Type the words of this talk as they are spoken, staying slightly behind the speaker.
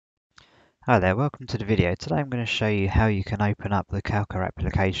Hi there, welcome to the video. Today I'm going to show you how you can open up the Calca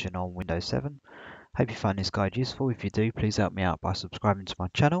application on Windows 7. Hope you find this guide useful. If you do, please help me out by subscribing to my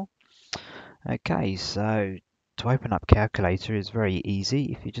channel. Okay, so to open up Calculator is very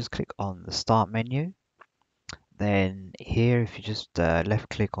easy. If you just click on the Start menu, then here if you just left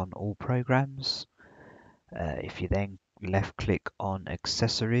click on All Programs, if you then left click on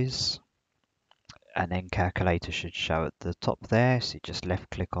Accessories, and then Calculator should show at the top there, so you just left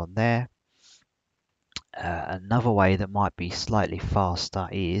click on there. Another way that might be slightly faster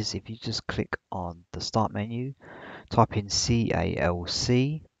is if you just click on the Start menu, type in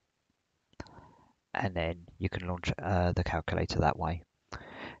CALC, and then you can launch the calculator that way.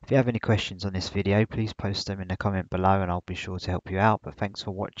 If you have any questions on this video, please post them in the comment below and I'll be sure to help you out. But thanks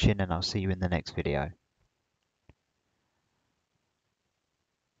for watching and I'll see you in the next video.